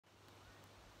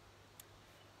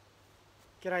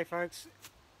G'day folks,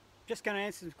 just going to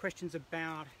answer some questions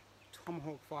about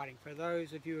Tomahawk fighting. For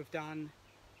those of you who have done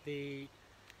the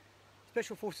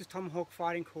Special Forces Tomahawk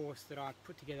fighting course that I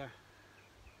put together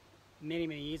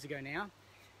many years ago now,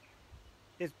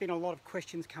 there's been a lot of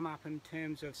questions come up in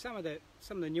terms of some of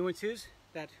the nuances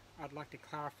that I'd like to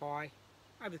clarify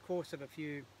over the course of a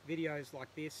few videos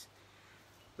like this.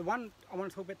 The one I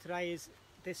want to talk about today is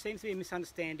there seems to be a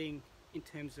misunderstanding in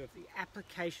terms of the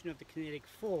application of the kinetic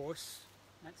force,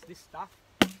 that's this stuff,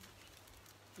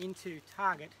 into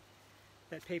target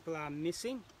that people are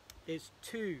missing. There's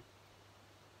two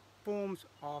forms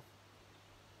of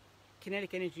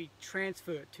kinetic energy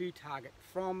transfer to target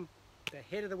from the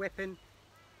head of the weapon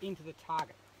into the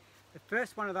target. The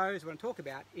first one of those I want to talk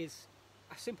about is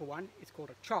a simple one. It's called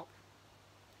a chop.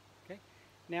 Okay.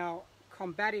 Now,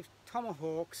 combative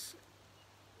tomahawks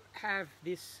have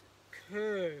this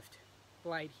curved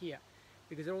blade here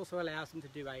because it also allows them to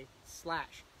do a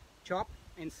slash, chop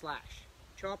and slash,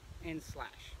 chop and slash.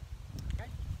 Okay.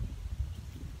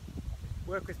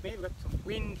 Work with me. We've got some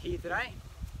wind here today.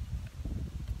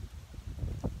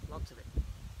 Lots of it.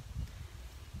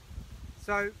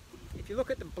 So if you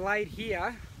look at the blade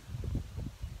here,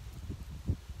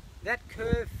 that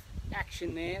curve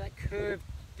action there, that curved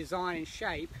design and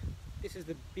shape, this is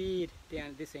the beard down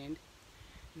at this end.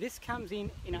 This comes in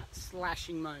a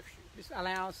slashing motion. This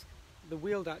allows the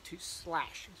wielder to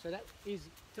slash. So that is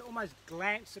to almost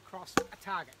glance across a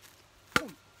target.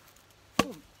 Boom,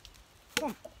 boom,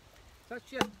 boom. So it's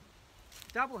just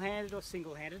double-handed or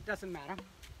single-handed, it doesn't matter.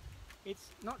 It's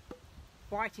not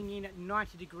biting in at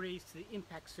 90 degrees to the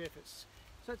impact surface.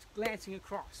 So it's glancing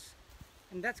across.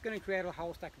 And that's going to create a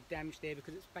whole stack of damage there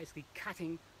because it's basically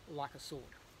cutting like a sword.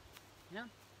 Yeah?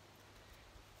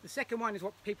 The second one is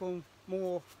what people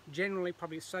more generally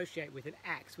probably associate with an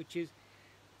axe, which is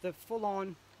the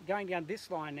full-on going down this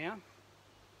line now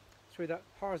through the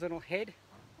horizontal head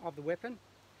of the weapon.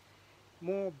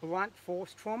 More blunt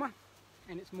force trauma,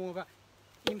 and it's more of a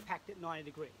impact at 90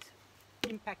 degrees.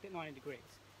 Impact at 90 degrees.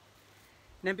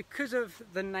 Now, because of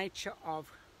the nature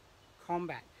of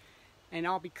combat, and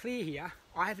I'll be clear here,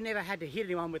 I have never had to hit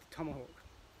anyone with a tomahawk.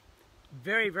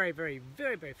 Very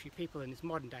few people in this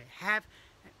modern day have,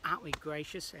 and aren't we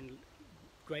gracious and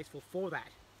graceful for that,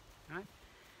 right?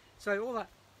 So all the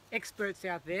experts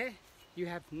out there, you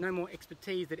have no more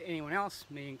expertise than anyone else,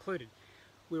 me included.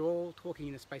 We're all talking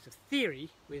in the space of theory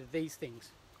with these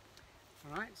things,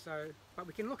 all right? So, but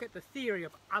we can look at the theory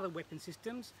of other weapon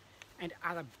systems and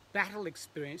other battle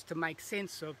experience to make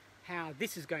sense of how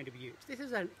this is going to be used. This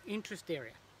is an interest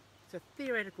area. It's a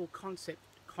theoretical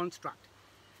construct.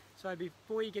 So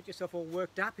before you get yourself all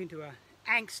worked up into a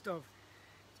angst of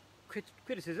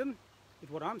criticism with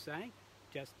what I'm saying,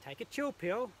 just take a chill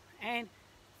pill and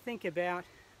think about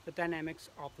the dynamics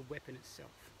of the weapon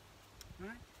itself.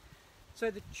 Right?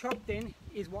 So the chop then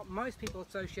is what most people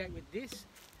associate with this.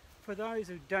 For those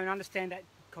who don't understand that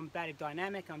combative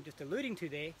dynamic I'm just alluding to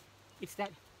there, it's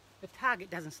that the target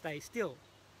doesn't stay still.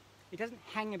 It doesn't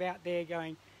hang about there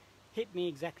going, hit me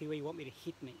exactly where you want me to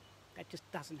hit me. That just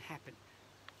doesn't happen.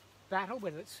 Battle,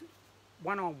 whether it's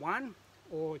one-on-one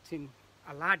or it's in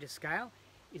a larger scale,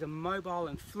 is a mobile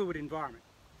and fluid environment.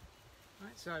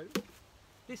 Right, so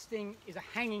this thing is a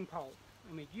hanging pole,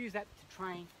 and we use that to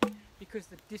train because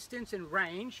the distance and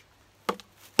range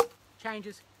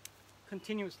changes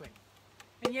continuously.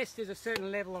 And yes, there's a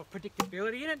certain level of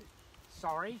predictability in it.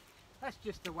 Sorry, that's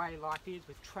just the way life is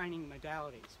with training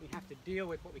modalities. We have to deal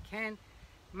with what we can,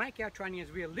 make our training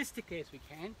as realistic as we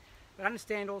can, but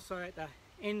understand also at the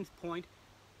end point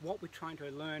what we're trying to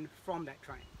learn from that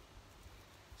training.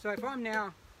 So if I'm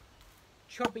now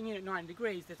chopping in at 90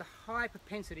 degrees, there's a high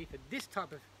propensity for this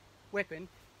type of weapon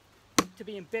to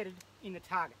be embedded in the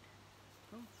target.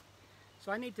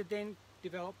 So I need to then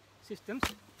develop systems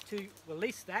to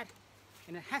release that,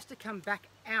 and it has to come back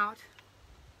out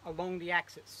along the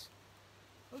axis.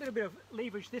 A little bit of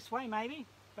leverage this way maybe,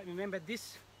 but remember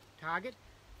this target,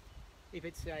 if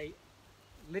it's a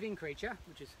living creature,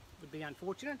 which would be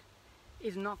unfortunate,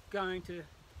 is not going to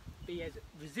be as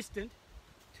resistant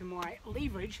to my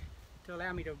leverage to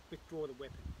allow me to withdraw the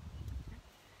weapon. Okay?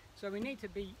 So we need to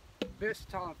be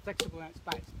versatile and flexible in that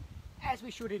space, as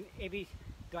we should in every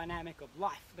dynamic of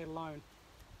life, let alone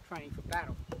training for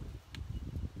battle.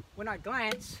 When I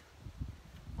glance,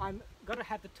 I'm got to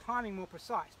have the timing more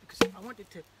precise because I want it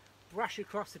to brush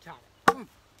across the target.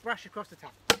 Brush across the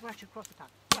target, brush across the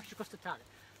target, brush across the target,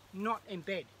 not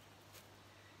embed.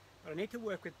 But I need to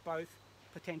work with both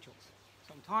potentials.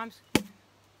 Sometimes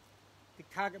the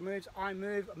target moves, I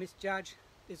move, I misjudge,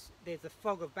 there's a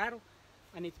fog of battle,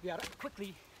 I need to be able to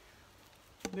quickly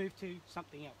move to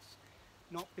something else.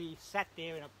 not be sat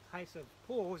there in a place of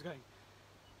pause going,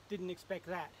 didn't expect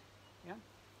that. Yeah?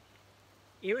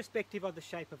 Irrespective of the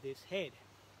shape of this head.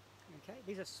 Okay,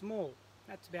 these are small,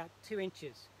 that's about 2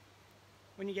 inches.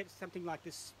 When you get something like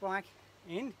this spike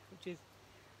end, which is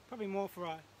probably more for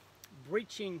a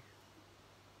breaching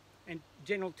and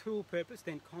general tool purpose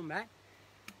than combat,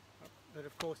 but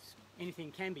of course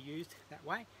anything can be used that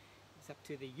way, it's up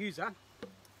to the user,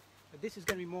 but this is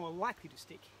going to be more likely to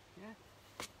stick, yeah?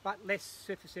 But less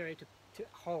surface area to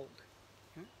hold.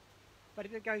 Yeah? But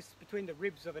if it goes between the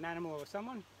ribs of an animal or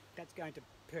someone, that's going to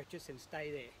purchase and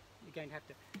stay there. You're going to have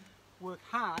to work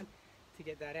hard to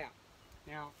get that out.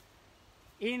 Now,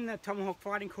 in the Tomahawk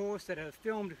fighting course that I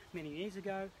filmed many years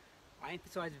ago, I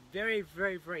emphasise very,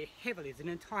 very, very heavily, there's an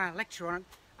entire lecture on it,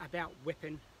 about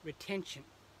weapon retention.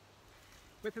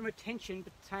 Weapon retention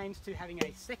pertains to having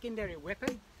a secondary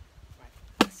weapon,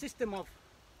 a system of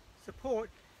support,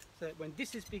 so that when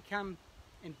this has become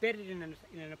embedded in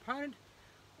an opponent,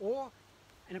 or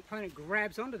an opponent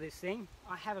grabs onto this thing,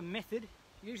 I have a method,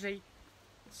 usually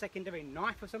a secondary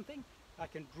knife or something, I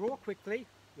can draw quickly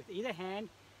with either hand,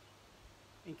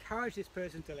 encourage this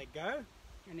person to let go,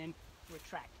 and then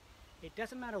retract. It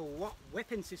doesn't matter what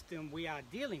weapon system we are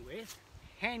dealing with,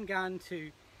 handgun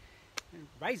to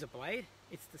razor blade,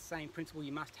 it's the same principle.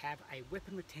 You must have a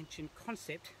weapon retention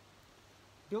concept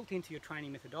built into your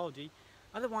training methodology.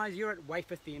 Otherwise you're at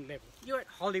wafer thin level. You're at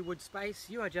Hollywood space,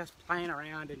 you are just playing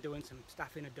around and doing some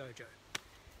stuff in a dojo.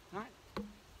 Right?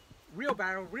 Real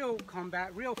battle, real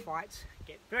combat, real fights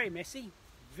get very messy,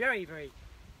 very, very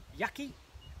yucky,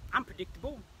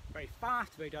 unpredictable, very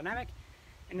fast, very dynamic,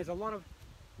 and there's a lot of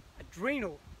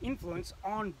adrenal influence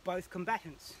on both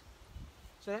combatants.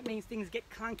 So that means things get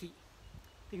clunky.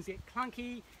 Things get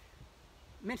clunky,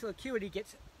 mental acuity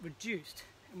gets reduced,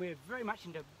 and we're very much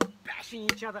into bashing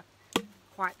each other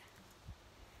quite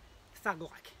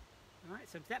thug-like. Right?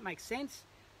 So if that makes sense,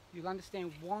 you'll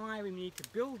understand why we need to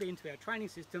build into our training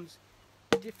systems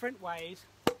different ways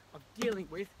of dealing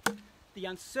with the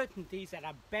uncertainties that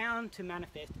are bound to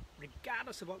manifest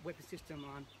regardless of what weapon system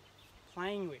I'm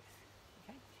playing with.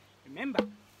 Okay? Remember,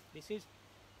 this is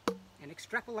an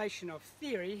extrapolation of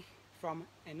theory from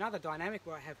another dynamic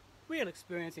where I have real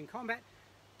experience in combat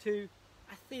to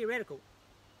a theoretical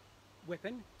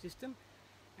weapon system,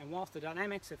 and whilst the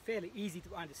dynamics are fairly easy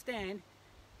to understand,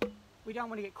 we don't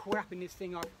want to get caught up in this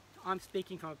thing of I'm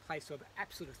speaking from a place of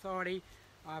absolute authority,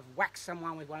 I've whacked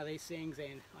someone with one of these things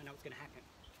and I know what's going to happen.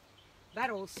 That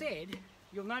all said,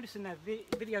 you'll notice in the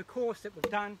video course that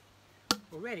we've done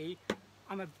already,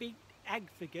 I'm a big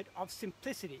advocate of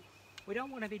simplicity. We don't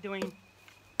want to be doing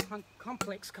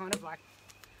complex kind of like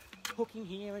hooking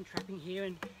here and trapping here,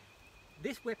 and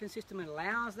this weapon system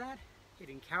allows that, it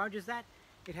encourages that.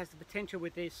 It has the potential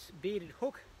with this bearded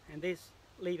hook and this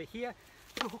lever here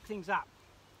to hook things up.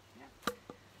 Yeah?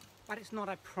 But it's not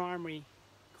a primary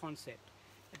concept.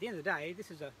 At the end of the day,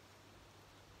 this is a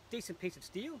decent piece of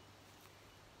steel.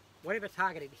 Whatever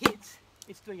target it hits,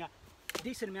 it's doing a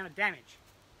decent amount of damage.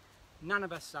 None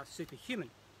of us are superhuman.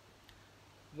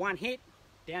 One hit,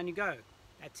 down you go.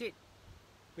 That's it.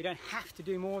 We don't have to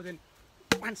do more than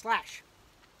one slash.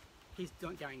 He's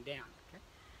not going down. Okay?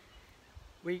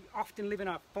 We often live in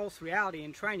a false reality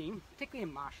in training, particularly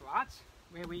in martial arts,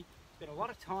 where we spend a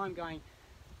lot of time going,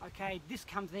 okay, this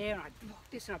comes there, and I block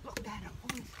this, and I block that, and I'm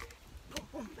pulling this,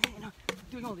 boom, boom, bang, and I'm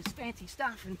doing all this fancy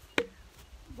stuff, and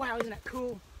wow, isn't that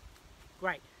cool?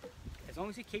 Great. As long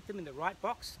as you keep them in the right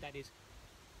box, that is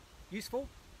useful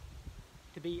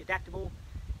to be adaptable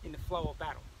in the flow of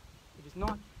battle. It is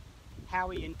not how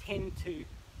we intend to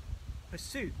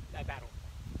pursue that battle.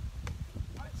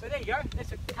 Right, so there you go.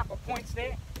 There's a couple of points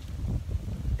there.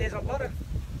 There's a lot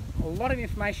of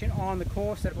information on the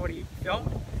course that I've already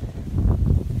filmed.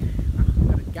 I've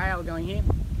got a gale going here.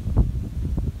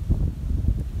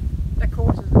 That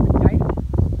course is a bit dated.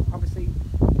 Obviously,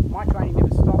 my training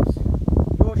never stops.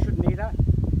 Yours shouldn't either.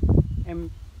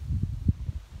 And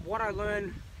what I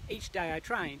learn each day I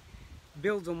train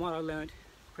builds on what I learned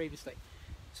previously.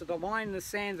 So the line in the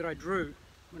sand that I drew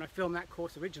when I filmed that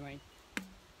course originally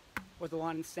was the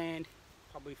line in the sand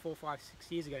probably 4, 5,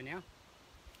 6 years ago now.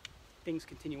 Things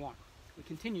continue on. We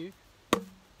continue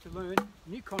to learn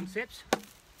new concepts,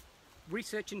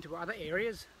 research into other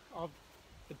areas of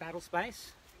the battle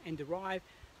space and derive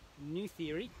new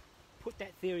theory, put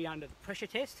that theory under the pressure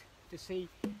test to see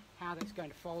how that's going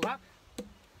to fold up,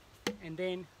 and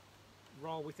then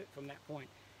roll with it from that point.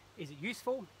 Is it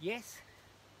useful? Yes.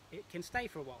 It can stay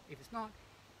for a while. If it's not,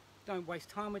 don't waste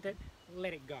time with it,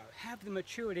 let it go. Have the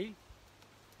maturity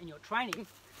in your training,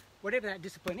 whatever that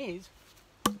discipline is,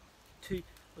 to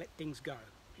let things go.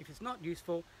 If it's not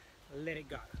useful, let it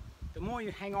go. The more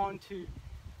you hang on to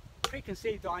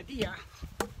preconceived idea,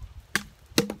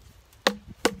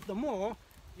 the more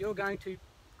you're going to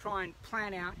try and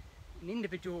plan out an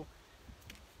individual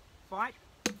fight,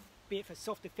 be it for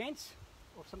self-defense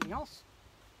or something else,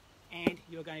 and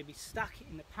you're going to be stuck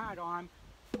in the paradigm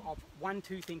of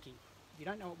 1-2 thinking. If you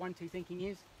don't know what 1-2 thinking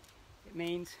is, it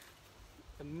means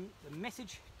the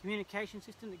message communication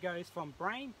system that goes from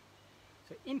brain,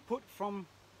 so input from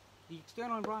the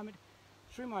external environment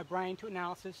through my brain to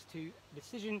analysis to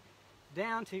decision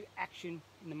down to action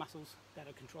in the muscles that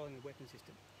are controlling the weapon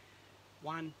system.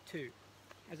 1-2,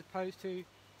 as opposed to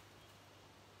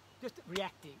just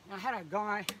reacting. I had a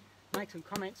guy make some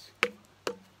comments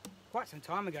quite some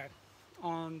time ago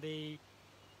on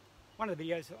one of the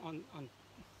videos on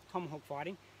Tomahawk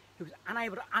fighting, who was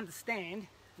unable to understand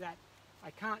that I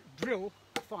can't drill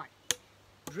a fight.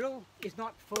 Drill is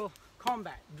not for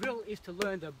combat. Drill is to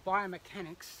learn the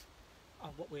biomechanics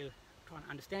of what we're trying to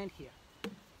understand here.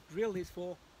 Drill is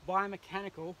for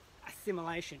biomechanical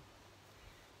assimilation.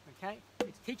 Okay?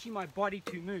 It's teaching my body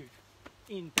to move.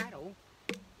 In battle,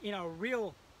 in a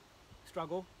real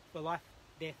struggle for life,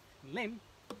 death, and limb,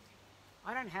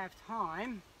 I don't have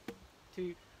time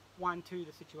to 1-2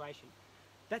 the situation.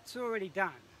 That's already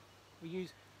done. We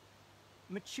use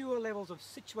mature levels of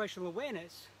situational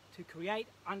awareness to create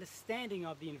understanding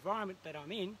of the environment that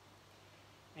I'm in.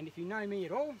 And if you know me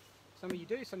at all, some of you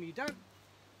do, some of you don't,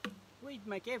 we'd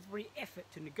make every effort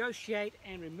to negotiate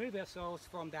and remove ourselves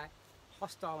from that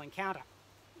hostile encounter.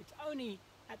 It's only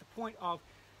at the point of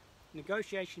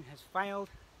negotiation has failed,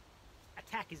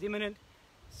 attack is imminent,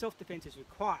 self-defense is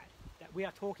required, that we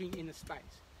are talking in the space.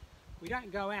 We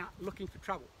don't go out looking for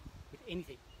trouble with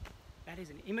anything. That is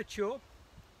an immature,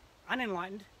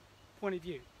 unenlightened point of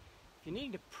view. If you're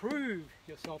needing to prove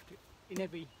yourself in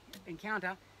every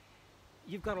encounter,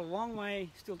 you've got a long way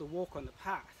still to walk on the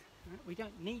path. Right? We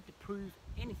don't need to prove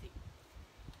anything.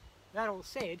 That all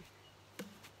said,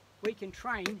 we can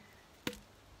train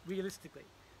realistically.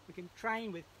 We can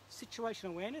train with situational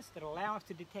awareness that allow us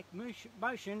to detect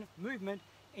motion, movement,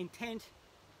 intent,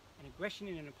 and aggression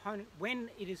in an opponent when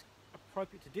it is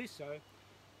appropriate to do so,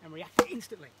 and react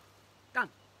instantly. Done.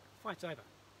 Fight's over.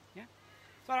 Yeah?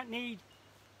 So I don't need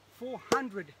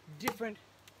 400 different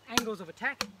angles of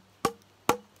attack.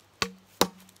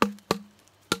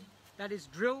 That is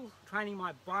drill training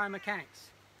my biomechanics.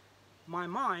 My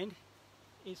mind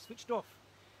is switched off.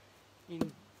 In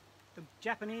the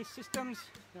Japanese systems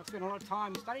that I've spent a lot of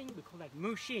time studying, we call that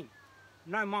mushin.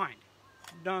 No mind.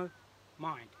 No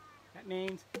mind. That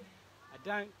means I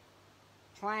don't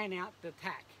plan out the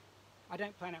attack. I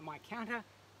don't plan out my counter.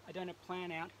 I don't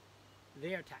plan out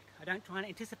their attack. I don't try and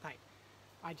anticipate.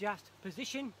 I just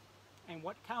position, and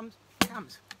what comes,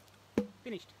 comes.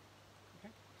 Finished.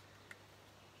 Okay?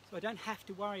 So I don't have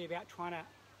to worry about trying to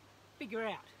figure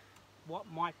out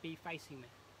what might be facing me.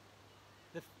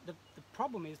 The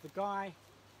problem is the guy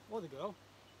or the girl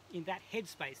in that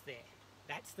headspace there.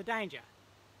 That's the danger.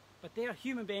 But they're a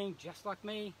human being just like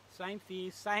me, same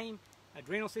fears, same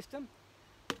adrenal system,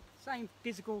 same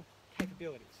physical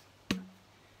capabilities.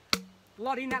 A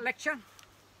lot in that lecture,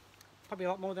 probably a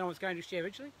lot more than I was going to share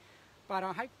originally, but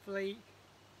I'll hopefully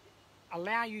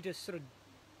allow you to sort of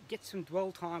get some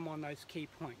dwell time on those key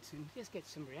points and just get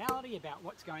some reality about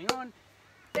what's going on.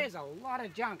 There's a lot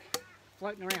of junk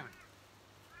floating around,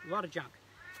 a lot of junk,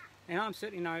 and I'm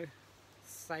certainly no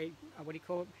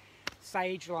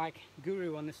sage-like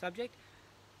guru on the subject,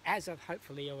 as I've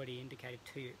hopefully already indicated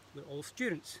to you. We're all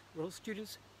students. We're all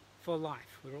students for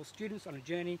life. We're all students on a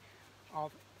journey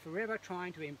of forever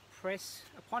trying to impress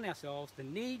upon ourselves the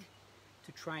need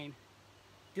to train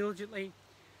diligently,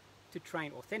 to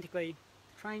train authentically,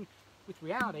 to train with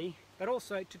reality, but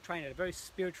also to train at a very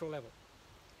spiritual level.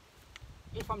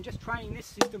 If I'm just training this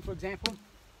system, for example,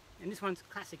 and this one's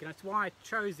classic, and that's why I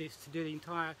chose this to do the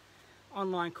entire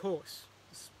online course,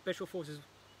 Special Forces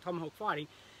Tomahawk Fighting,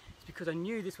 is because I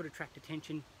knew this would attract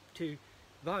attention to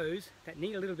those that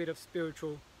need a little bit of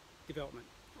spiritual development,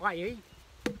 i.e.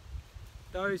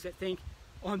 those that think,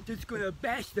 I'm just going to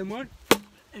bash them on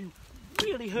and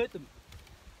really hurt them.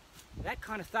 That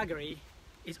kind of thuggery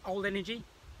is old energy.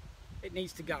 It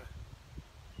needs to go.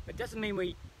 It doesn't mean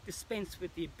we dispense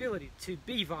with the ability to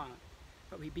be violent,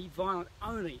 but we be violent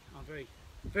only on very,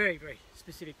 very, very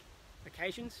specific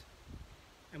occasions,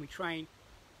 and we train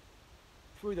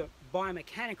through the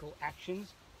biomechanical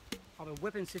actions of a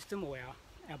weapon system or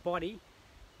our body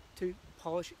to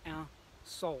polish our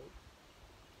soul.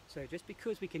 So just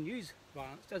because we can use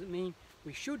violence doesn't mean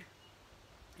we should,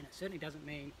 and it certainly doesn't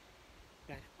mean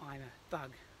that I'm a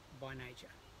thug by nature.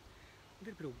 A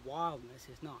little bit of wildness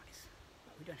is nice,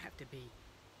 but We don't have to be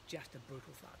just a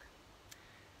brutal thug.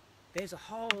 There's a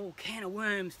whole can of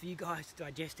worms for you guys to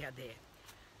digest out there.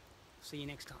 See you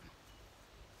next time.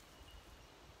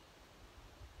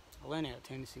 I'll learn how to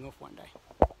turn this thing off one day.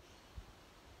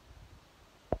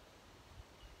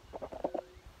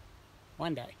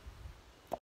 One day.